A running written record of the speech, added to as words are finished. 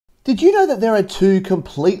Did you know that there are two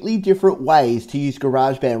completely different ways to use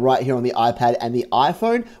GarageBand right here on the iPad and the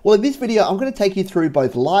iPhone? Well, in this video, I'm going to take you through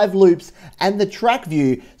both live loops and the track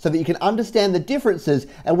view so that you can understand the differences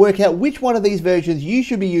and work out which one of these versions you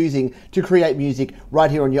should be using to create music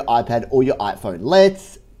right here on your iPad or your iPhone.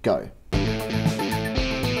 Let's go.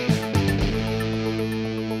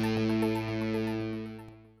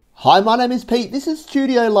 Hi, my name is Pete. This is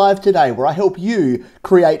Studio Live Today, where I help you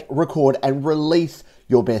create, record, and release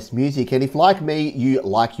your best music. And if, like me, you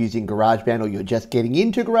like using GarageBand, or you're just getting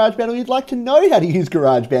into GarageBand, or you'd like to know how to use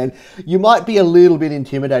GarageBand, you might be a little bit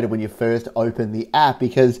intimidated when you first open the app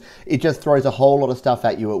because it just throws a whole lot of stuff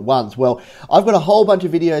at you at once. Well, I've got a whole bunch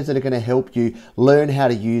of videos that are going to help you learn how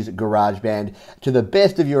to use GarageBand to the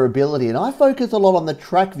best of your ability. And I focus a lot on the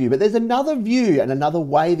track view, but there's another view and another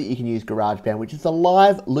way that you can use GarageBand, which is the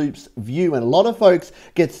live loops view. And a lot of folks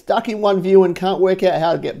get stuck in one view and can't work out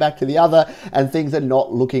how to get back to the other, and things are not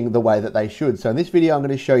looking the way that they should. So in this video, I'm going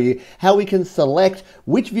to show you how we can select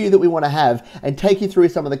which view that we want to have and take you through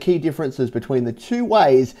some of the key differences between the two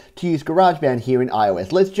ways to use GarageBand here in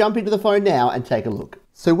iOS. Let's jump into the phone now and take a look.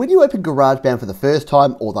 So when you open GarageBand for the first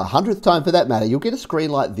time, or the 100th time for that matter, you'll get a screen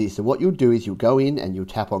like this. And what you'll do is you'll go in and you'll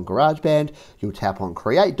tap on GarageBand, you'll tap on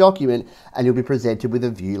Create Document, and you'll be presented with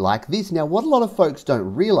a view like this. Now, what a lot of folks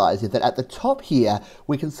don't realize is that at the top here,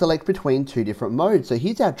 we can select between two different modes. So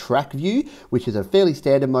here's our track view, which is a fairly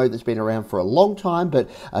standard mode that's been around for a long time. But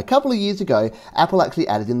a couple of years ago, Apple actually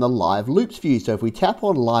added in the live loops view. So if we tap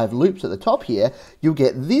on live loops at the top here, you'll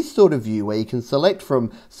get this sort of view where you can select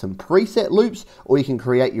from some preset loops, or you can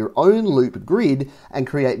create your own loop grid and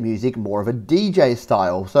create music more of a DJ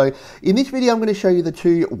style. So in this video, I'm going to show you the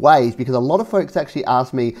two ways, because a lot of folks actually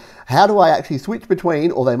ask me, how do I actually switch between,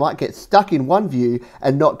 or they might get stuck in one view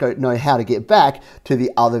and not know how to get back to the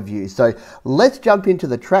other view. So let's jump into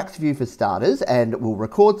the tracks view for starters, and we'll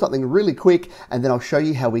record something really quick, and then I'll show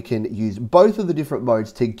you how we can use both of the different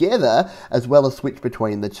modes together, as well as switch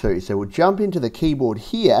between the two. So we'll jump into the keyboard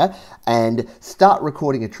here and start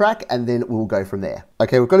recording a track, and then we'll go from there.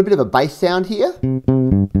 Okay, we've got a bit of a bass sound here.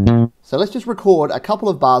 So let's just record a couple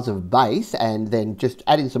of bars of bass and then just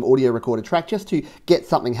add in some audio recorder track just to get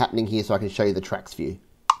something happening here so I can show you the tracks view.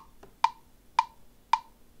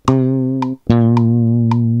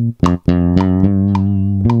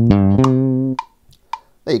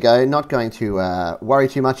 There you go, not going to worry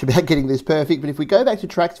too much about getting this perfect, but if we go back to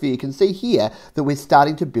tracks view, you can see here that we're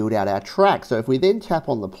starting to build out our track. So if we then tap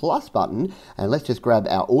on the plus button, and let's just grab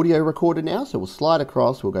our audio recorder now, so we'll slide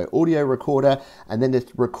across, we'll go audio recorder, and then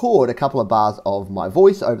just record a couple of bars of my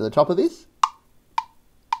voice over the top of this.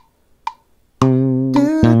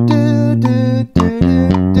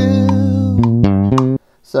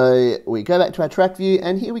 So we go back to our track view,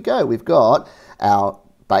 and here we go, we've got our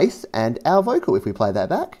bass and our vocal. If we play that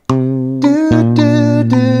back.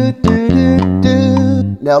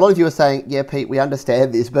 Now, a lot of you are saying, yeah, Pete, we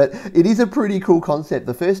understand this, but it is a pretty cool concept.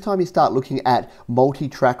 The first time you start looking at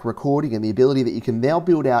multi-track recording and the ability that you can now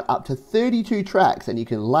build out up to 32 tracks, and you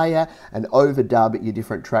can layer and overdub your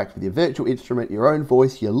different tracks with your virtual instrument, your own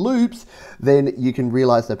voice, your loops, then you can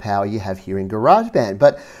realize the power you have here in GarageBand.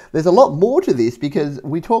 But there's a lot more to this, because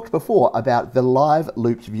we talked before about the live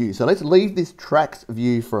loops view. So let's leave this tracks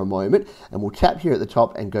view for a moment, and we'll tap here at the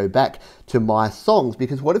top and go back to my songs,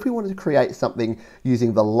 because what if we wanted to create something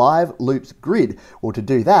using the live loops grid? Well, to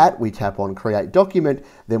do that, we tap on Create Document,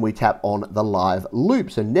 then we tap on the live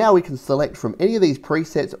loops, and now we can select from any of these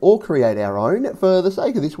presets or create our own. For the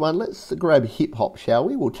sake of this one, let's grab hip hop, shall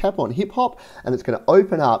we? We'll tap on hip hop, and it's going to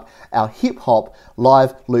open up our hip hop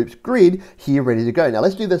live loops grid here, ready to go. Now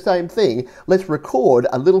let's do the same thing. Let's record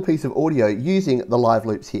a little piece of audio using the live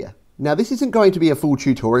loops here. Now, this isn't going to be a full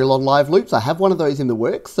tutorial on live loops. I have one of those in the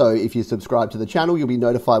works, so if you subscribe to the channel, you'll be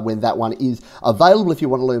notified when that one is available if you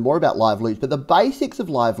want to learn more about live loops. But the basics of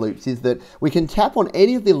live loops is that we can tap on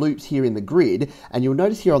any of the loops here in the grid, and you'll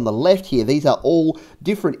notice here on the left here, these are all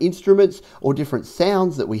different instruments or different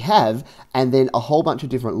sounds that we have, and then a whole bunch of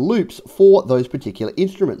different loops for those particular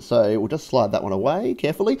instruments. So we'll just slide that one away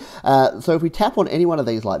carefully. So if we tap on any one of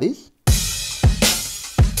these like this,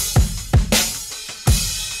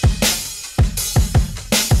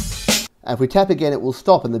 if we tap again, it will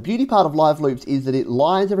stop. And the beauty part of live loops is that it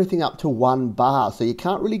lines everything up to one bar, so you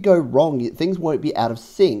can't really go wrong. Things won't be out of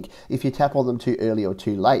sync if you tap on them too early or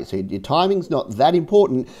too late. So your timing's not that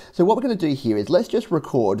important. So what we're going to do here is let's just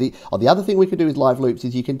record. The other thing we can do with live loops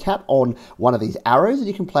is you can tap on one of these arrows and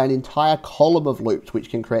you can play an entire column of loops, which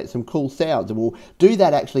can create some cool sounds. And we'll do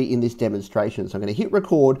that actually in this demonstration. So I'm going to hit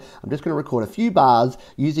record. I'm just going to record a few bars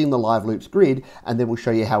using the live loops grid, and then we'll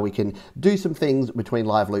show you how we can do some things between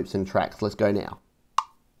live loops and tracks. Let's go now.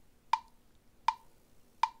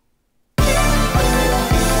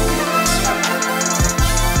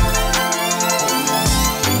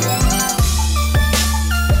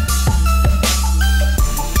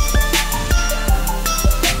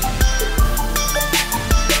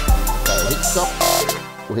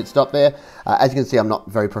 stop. We'll hit stop there. As you can see, I'm not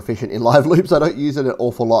very proficient in live loops. I don't use it an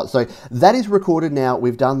awful lot. So that is recorded now.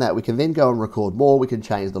 We've done that. We can then go and record more. We can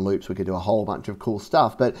change the loops. We can do a whole bunch of cool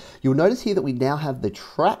stuff. But you'll notice here that we now have the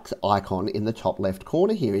tracks icon in the top left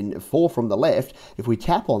corner here in 4 from the left. If we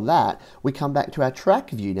tap on that, we come back to our track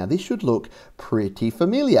view. Now this should look pretty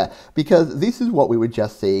familiar because this is what we were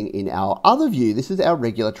just seeing in our other view. This is our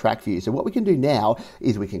regular track view. So what we can do now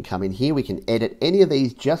is we can come in here. We can edit any of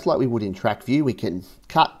these just like we would in track view. We can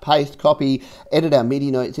cut, paste, copy, edit our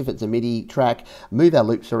MIDI notes if it's a MIDI track, move our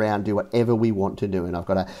loops around, do whatever we want to do. And I've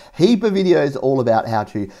got a heap of videos all about how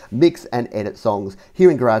to mix and edit songs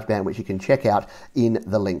here in GarageBand, which you can check out in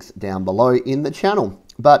the links down below in the channel.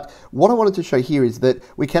 But what I wanted to show here is that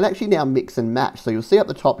we can actually now mix and match. So you'll see up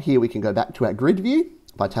the top here, we can go back to our grid view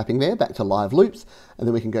by tapping there, back to live loops, and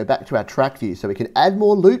then we can go back to our track view. So we can add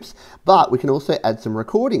more loops, but we can also add some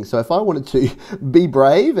recording. So if I wanted to be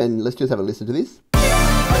brave, and let's just have a listen to this.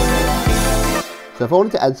 So if I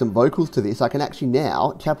wanted to add some vocals to this, I can actually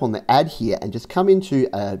now tap on the add here and just come into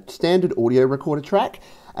a standard audio recorder track.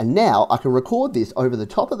 And now I can record this over the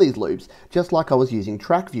top of these loops, just like I was using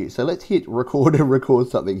track view. So let's hit record and record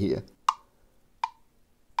something here.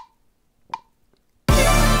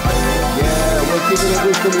 Yeah, we're kicking it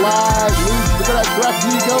with some live loops. We've got our track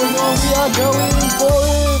view going on. We are going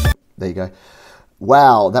for it. There you go.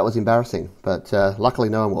 Wow, that was embarrassing, but luckily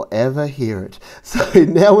no one will ever hear it. So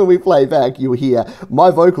now when we play back, you'll hear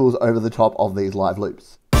my vocals over the top of these live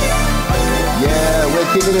loops. Yeah,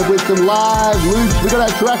 we're kicking it with some live loops. We've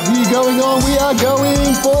got our track view going on. We are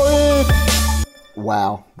going for it.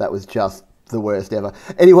 Wow, that was just the worst ever.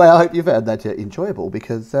 Anyway, I hope you found that enjoyable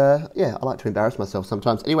because, yeah, I like to embarrass myself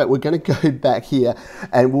sometimes. Anyway, we're going to go back here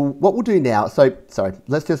and what we'll do now, so, sorry,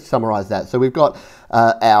 let's just summarize that. So we've got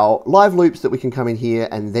our live loops that we can come in here,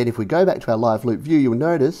 and then if we go back to our live loop view, you'll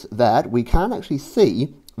notice that we can't actually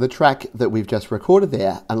see the track that we've just recorded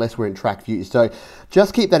there unless we're in track view. So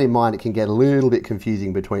just keep that in mind. It can get a little bit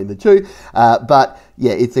confusing between the two, but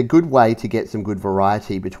yeah, it's a good way to get some good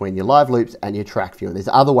variety between your live loops and your track view. And there's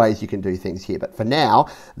other ways you can do things here, but for now,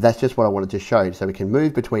 that's just what I wanted to show. So we can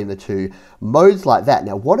move between the two modes like that.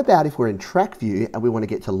 Now, what about if we're in track view and we want to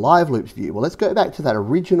get to live loops view? Well, let's go back to that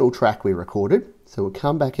original track we recorded. So we'll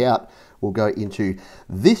come back out, we'll go into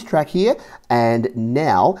this track here, and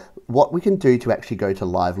now what we can do to actually go to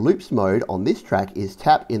live loops mode on this track is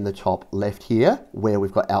tap in the top left here where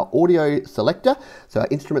we've got our audio selector, so our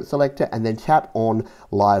instrument selector, and then tap on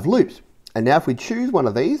live loops. And now if we choose one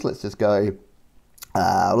of these, let's just go,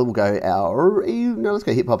 we'll go let's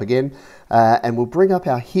go hip hop again, and we'll bring up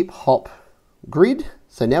our hip hop grid.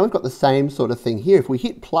 So now we've got the same sort of thing here. If we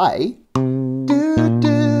hit play,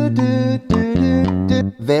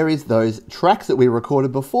 there is those tracks that we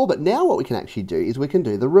recorded before, but now what we can actually do is we can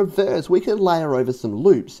do the reverse. We can layer over some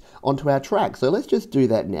loops onto our track. So let's just do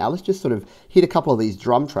that now. Let's just sort of hit a couple of these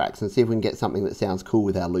drum tracks and see if we can get something that sounds cool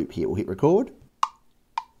with our loop here. We'll hit record.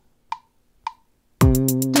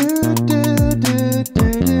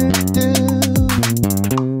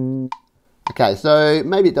 Okay, so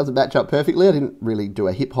maybe it doesn't match up perfectly. I didn't really do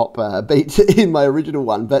a hip hop beat in my original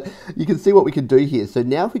one, but you can see what we can do here. So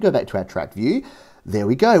now if we go back to our track view, there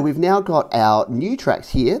we go. We've now got our new tracks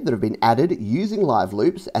here that have been added using live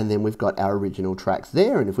loops, and then we've got our original tracks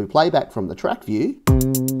there. And if we play back from the track view,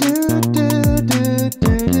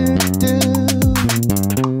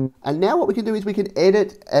 and now what we can do is we can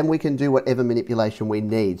edit and we can do whatever manipulation we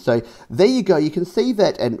need. So there you go. You can see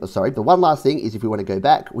that, and sorry, the one last thing is if we want to go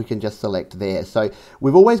back, we can just select there. So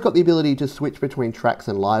we've always got the ability to switch between tracks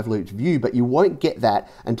and live loops view, but you won't get that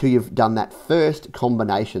until you've done that first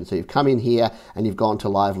combination. So you've come in here and you've gone to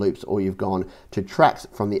live loops, or you've gone to tracks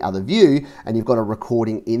from the other view and you've got a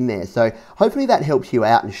recording in there. So hopefully that helps you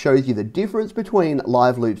out and shows you the difference between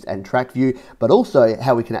live loops and track view, but also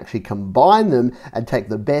how we can actually combine them and take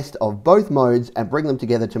the best of both modes and bring them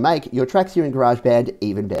together to make your tracks here in GarageBand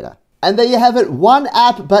even better. And there you have it, one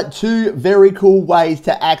app but two very cool ways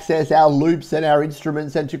to access our loops and our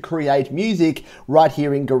instruments and to create music right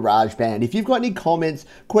here in GarageBand. If you've got any comments,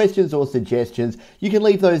 questions or suggestions, you can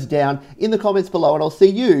leave those down in the comments below, and I'll see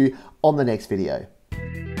you on the next video.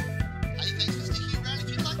 Hey,